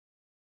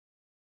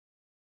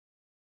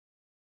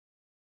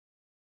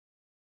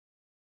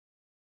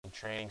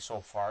training so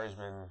far has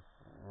been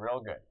real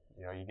good.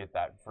 You know, you get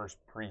that first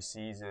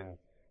preseason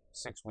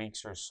 6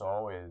 weeks or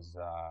so is,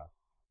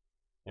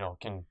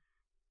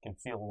 can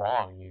feel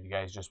long. You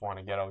guys just want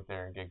to get out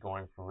there and get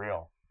going for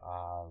real.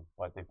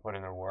 But they put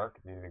in their work.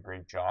 They did a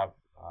great job,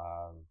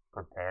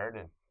 prepared,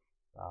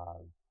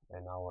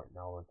 and now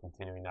we're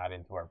continuing that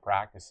into our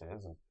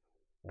practices. And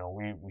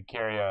we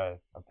carry a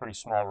pretty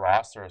small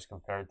roster as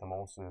compared to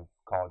most of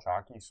college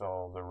hockey,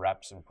 so the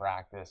reps in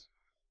practice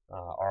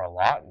are a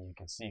lot, and you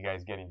can see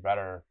guys getting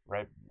better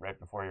right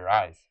before your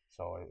eyes.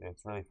 So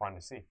it's really fun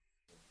to see.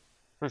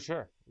 For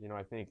sure.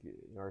 I think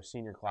our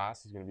senior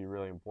class is going to be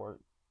really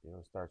important.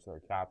 It starts with our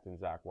captain,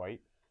 Zach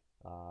White,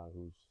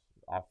 who's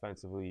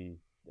offensively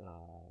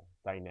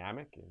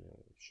dynamic and a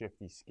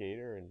shifty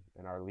skater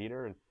and our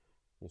leader. And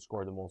he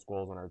scored the most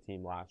goals on our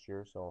team last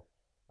year. So,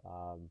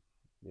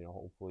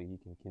 hopefully he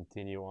can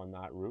continue on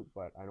that route.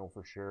 But I know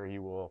for sure he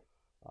will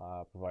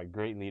provide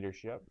great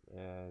leadership,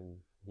 and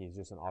he's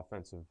just an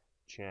offensive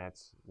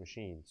chance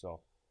machine. So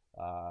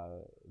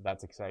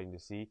that's exciting to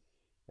see.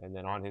 And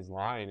then on his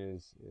line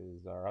is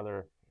our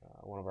other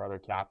one of our other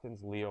captains,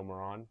 Leo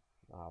Moran,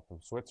 from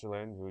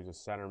Switzerland, who's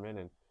a centerman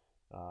and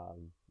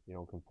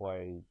can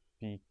play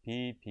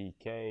PP,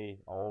 PK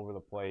all over the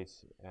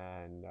place.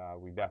 And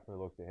we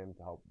definitely look to him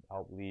to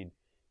help lead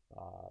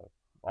all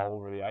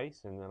over the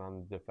ice. And then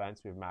on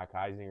defense, we have Mac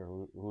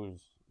Heisinger,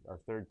 who's our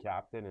third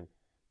captain and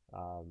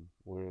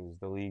was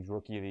the league's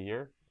rookie of the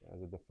year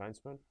as a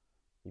defenseman.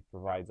 He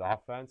provides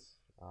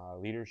offense,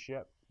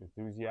 leadership,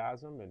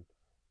 enthusiasm, and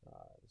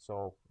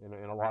so in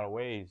a lot of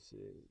ways,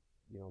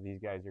 these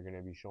guys are going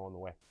to be showing the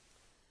way.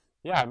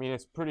 Yeah, I mean,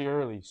 it's pretty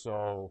early,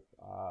 so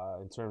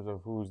in terms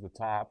of who's the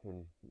top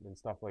and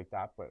stuff like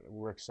that, but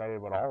we're excited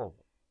about all of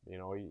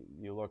them.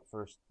 You look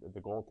first at the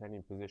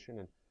goaltending position,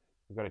 and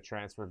we've got a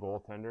transfer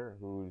goaltender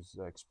who's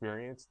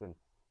experienced and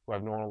who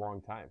I've known a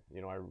long time.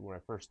 When I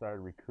first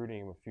started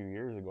recruiting him a few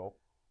years ago,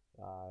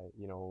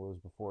 it was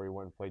before he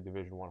went and played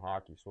Division I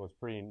hockey, so it's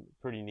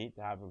pretty neat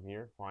to have him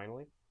here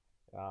finally.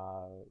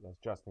 That's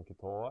Justin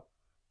Katola.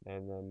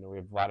 And then we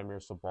have Vladimir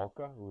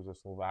Sobolka, who's a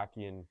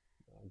Slovakian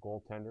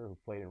goaltender who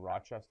played in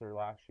Rochester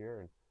last year,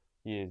 and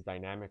he is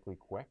dynamically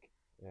quick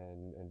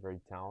and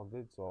very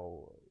talented.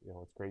 So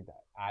it's great to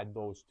add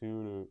those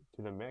two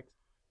to the mix.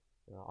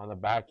 On the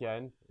back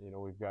end,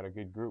 we've got a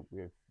good group. We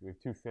have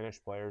two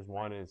Finnish players.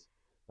 One is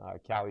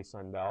Kalle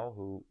Sundell,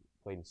 who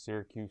played in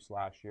Syracuse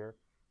last year,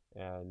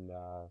 and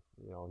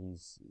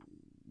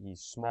he's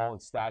small in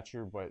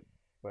stature, but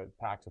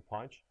packs a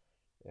punch.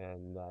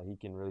 And he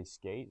can really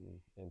skate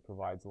and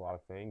provides a lot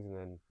of things. And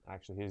then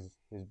actually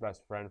his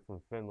best friend from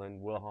Finland,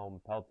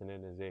 Wilhelm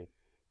Peltonen, is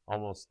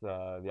almost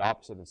the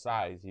opposite in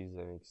size. He's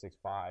I think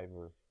 6'5"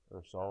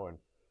 or so,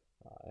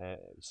 and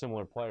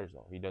similar players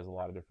though. He does a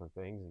lot of different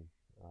things, and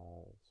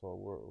so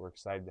we're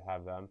excited to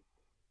have them.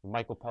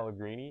 Michael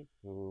Pellegrini,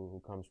 who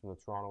comes from the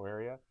Toronto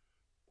area,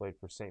 played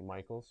for St.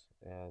 Michael's,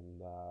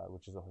 and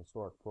which is a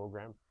historic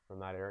program from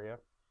that area,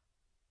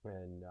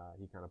 and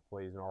he kind of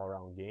plays an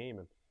all-around game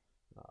and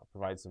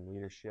provides some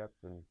leadership,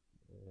 and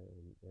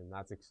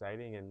that's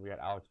exciting. And we got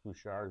Alex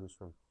Bouchard, who's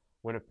from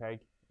Winnipeg,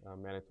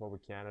 Manitoba,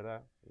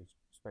 Canada, who's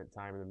spent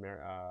time in the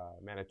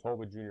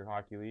Manitoba Junior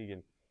Hockey League,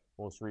 and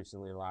most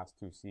recently the last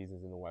 2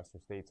 seasons in the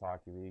Western States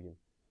Hockey League, and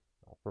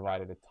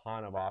provided a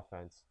ton of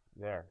offense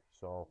there.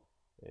 So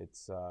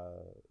it's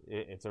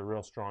a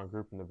real strong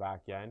group in the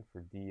back end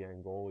for D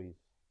and goalies.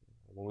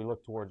 When we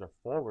look towards our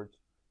forwards,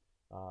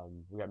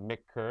 we got Mick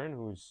Curran,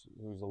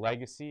 who's a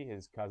legacy.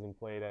 His cousin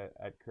played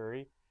at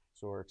Curry.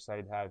 So we're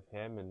excited to have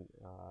him, and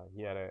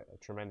he had a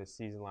tremendous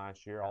season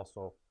last year.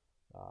 Also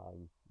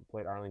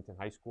played Arlington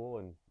High School,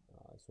 and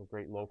so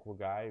great local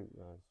guy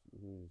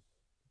who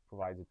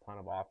provides a ton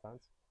of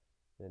offense.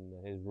 And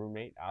his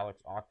roommate,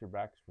 Alex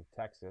Ochterbeck from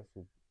Texas,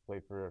 who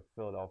played for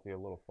Philadelphia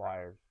Little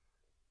Flyers,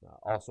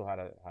 also had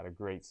a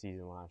great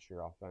season last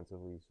year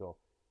offensively. So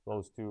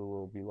those two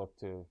will be looked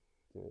to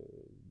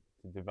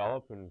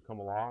develop and come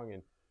along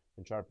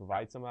and try to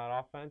provide some of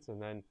that offense.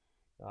 And then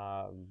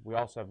we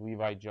also have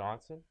Levi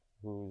Johnson,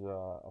 who's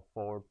a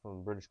forward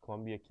from British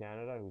Columbia,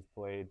 Canada, who's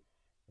played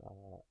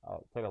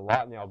a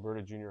lot in the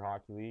Alberta Junior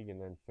Hockey League, and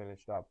then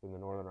finished up in the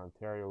Northern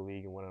Ontario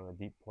League and went on a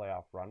deep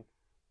playoff run.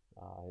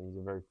 And he's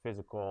a very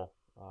physical,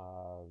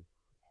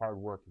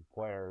 hard-working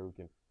player who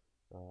can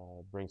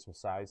bring some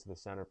size to the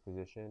center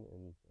position.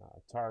 And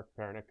Tarek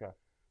Paranika,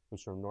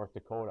 who's from North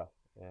Dakota,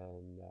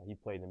 and he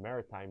played in the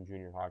Maritime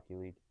Junior Hockey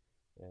League.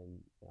 And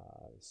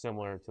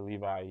similar to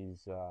Levi,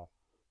 he's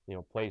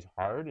plays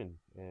hard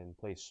and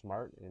plays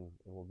smart, and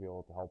will be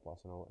able to help us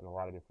in a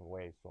lot of different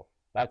ways. So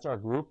that's our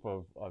group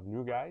of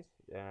new guys,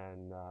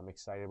 and I'm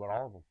excited about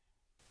all of them.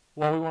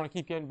 Well, we want to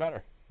keep getting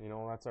better.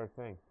 That's our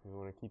thing. We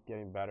want to keep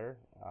getting better.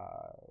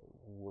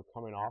 We're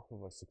coming off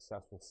of a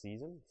successful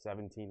season,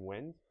 17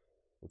 wins,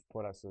 which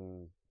put us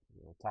in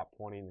top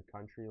 20 in the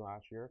country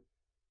last year.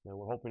 And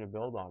we're hoping to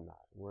build on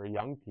that. We're a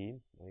young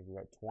team. I think we've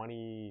got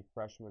 20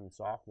 freshmen and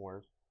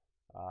sophomores,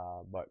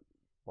 but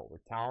we're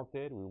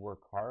talented, we work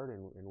hard,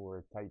 and we're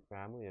a tight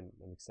family, and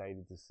I'm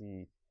excited to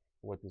see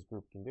what this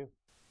group can do.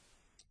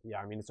 Yeah,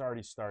 I mean, it's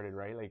already started,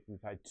 right? Like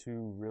we've had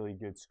two really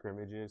good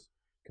scrimmages,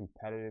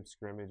 competitive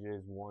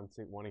scrimmages,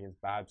 one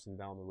against Babson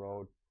down the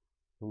road,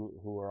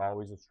 who are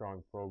always a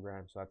strong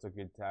program, so that's a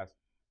good test.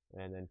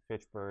 And then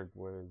Fitchburg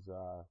was,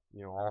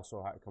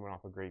 also coming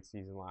off a great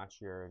season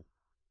last year, and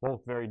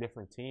both very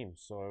different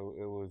teams. So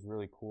it was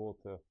really cool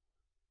to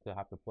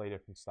have to play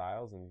different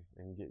styles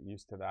and get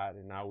used to that.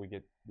 And now we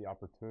get the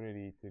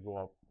opportunity to go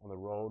up on the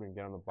road and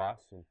get on the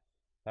bus and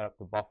head up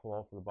to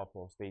Buffalo for the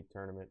Buffalo State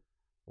tournament.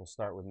 We'll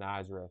start with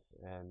Nazareth,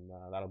 and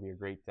that'll be a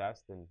great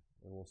test, and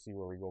we'll see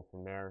where we go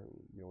from there.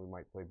 We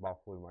might play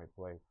Buffalo, we might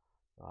play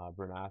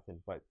Bernathen,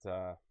 but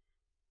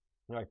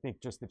I think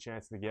just the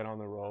chance to get on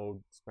the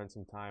road, spend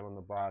some time on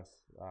the bus,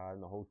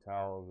 in the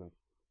hotels, and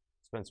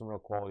spend some real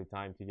quality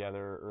time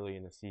together early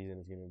in the season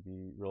is going to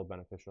be real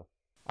beneficial.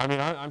 I mean,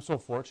 I'm so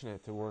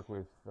fortunate to work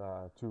with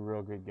two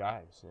real good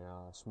guys,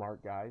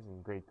 smart guys,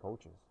 and great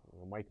coaches.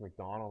 Mike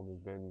McDonald has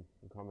been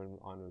coming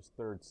on his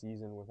third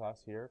season with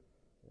us here.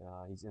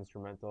 He's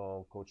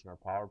instrumental coaching our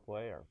power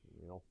play, our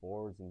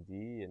forwards and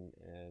D,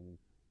 and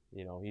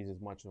he's as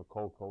much of a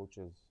co-coach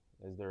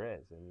as there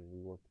is. I mean,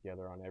 we work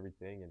together on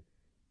everything, and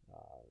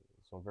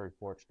so I'm very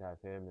fortunate to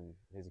have him and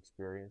his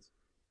experience.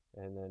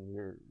 And then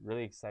we're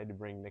really excited to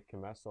bring Nick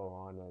Comesso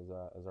on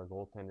as our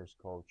goaltenders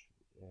coach,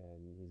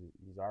 and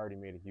he's already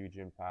made a huge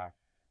impact,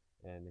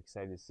 and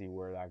excited to see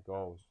where that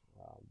goes.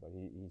 But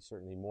he's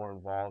certainly more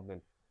involved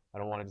than. I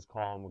don't want to just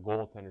call him a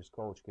goaltenders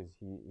coach because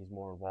he's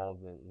more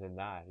involved than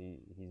that.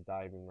 He's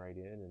diving right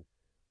in, and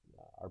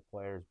our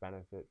players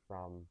benefit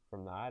from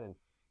that. And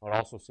I would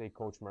also say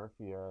Coach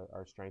Murphy,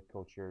 our strength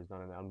coach here, has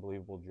done an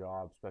unbelievable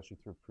job, especially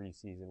through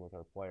preseason with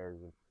our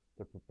players and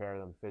to prepare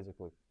them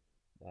physically.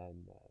 And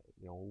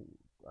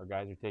our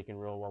guys are taken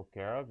real well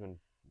care of, and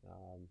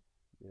um,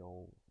 you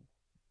know,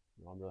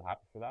 I'm really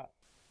happy for that.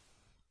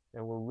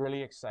 And we're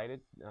really excited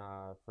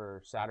for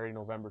Saturday,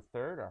 November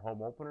 3rd, our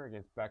home opener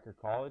against Becker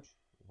College.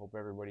 Hope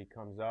everybody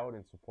comes out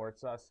and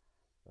supports us.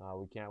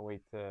 We can't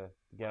wait to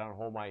get on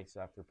home ice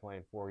after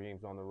playing 4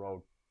 games on the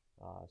road.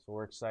 So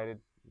we're excited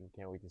and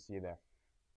can't wait to see you there.